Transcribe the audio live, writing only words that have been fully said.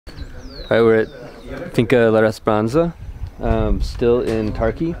Alright, we're at Finca La Esperanza, still in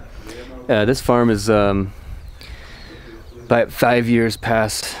Tarqui. This farm is about 5 years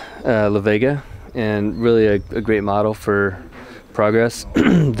past La Vega, and really a great model for progress.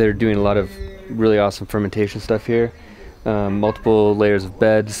 They're doing a lot of really awesome fermentation stuff here. Multiple layers of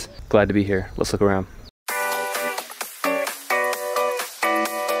beds. Glad to be here. Let's look around.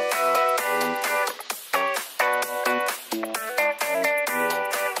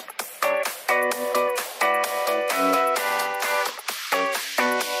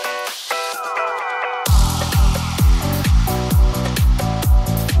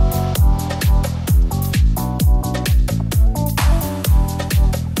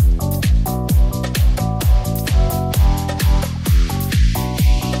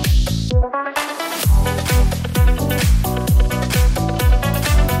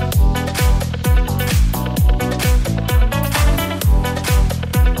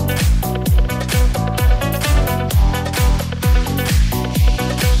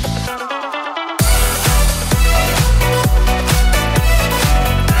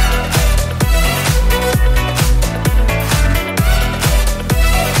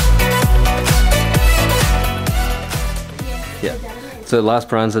 Yeah, so at La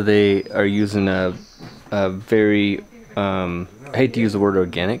Esperanza they are using a very, I hate to use the word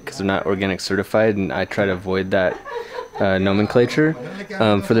organic because they're not organic certified, and I try to avoid that nomenclature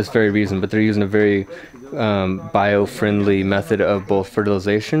for this very reason, but they're using a very bio-friendly method of both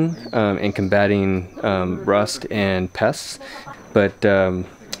fertilization and combating rust and pests, but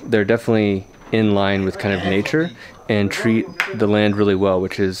they're definitely in line with kind of nature and treat the land really well,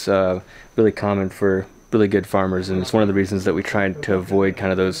 which is really common for really good farmers, and it's one of the reasons that we try to avoid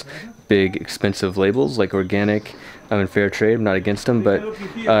kind of those big expensive labels like organic and fair trade. I'm not against them, but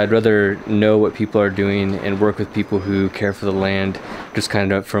I'd rather know what people are doing and work with people who care for the land, just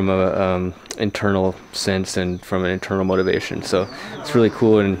kind of from a internal sense and from an internal motivation. So it's really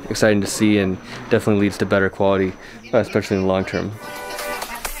cool and exciting to see, and definitely leads to better quality, especially in the long term.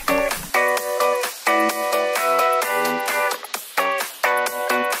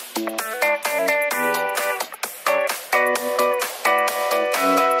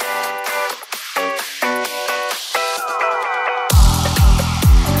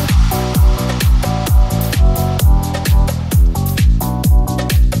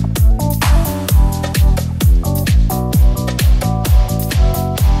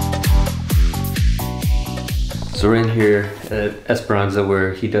 So we're in here at Esperanza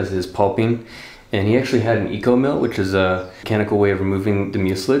where he does his pulping, and he actually had an eco mill, which is a mechanical way of removing the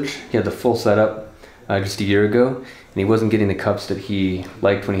mucilage. He had the full setup just a year ago, and he wasn't getting the cups that he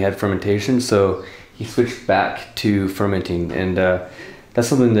liked when he had fermentation, so he switched back to fermenting, and that's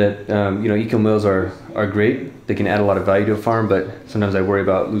something that you know, eco mills are great. They can add a lot of value to a farm, but sometimes I worry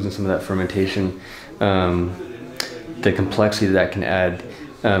about losing some of that fermentation. The complexity that can add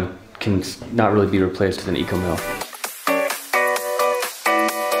can not really be replaced with an eco mill.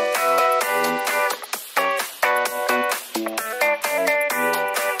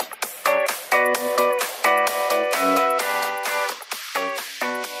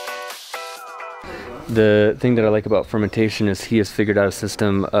 The thing that I like about fermentation is he has figured out a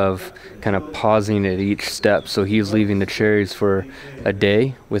system of kind of pausing at each step. So he's leaving the cherries for a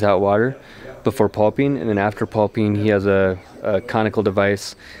day without water before pulping, and then after pulping he has a conical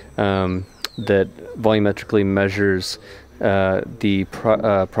device that volumetrically measures the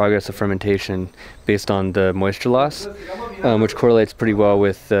progress of fermentation based on the moisture loss, which correlates pretty well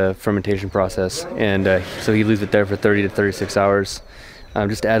with the fermentation process, and so he leaves it there for 30 to 36 hours.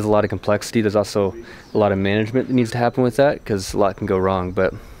 Just adds a lot of complexity. There's also a lot of management that needs to happen with that because a lot can go wrong,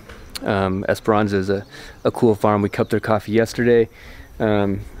 but Esperanza is a cool farm. We cupped their coffee yesterday.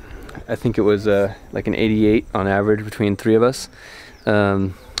 I think it was like an 88 on average between three of us.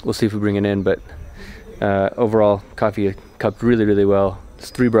 We'll see if we bring it in, but overall coffee cupped really, really well.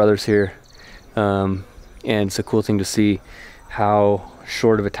 There's three brothers here, and it's a cool thing to see how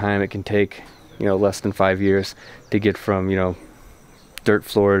short of a time it can take, you know, less than 5 years to get from, you know, dirt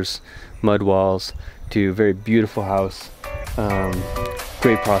floors, mud walls, to very beautiful house,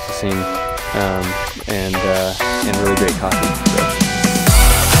 great processing, and really great coffee. So.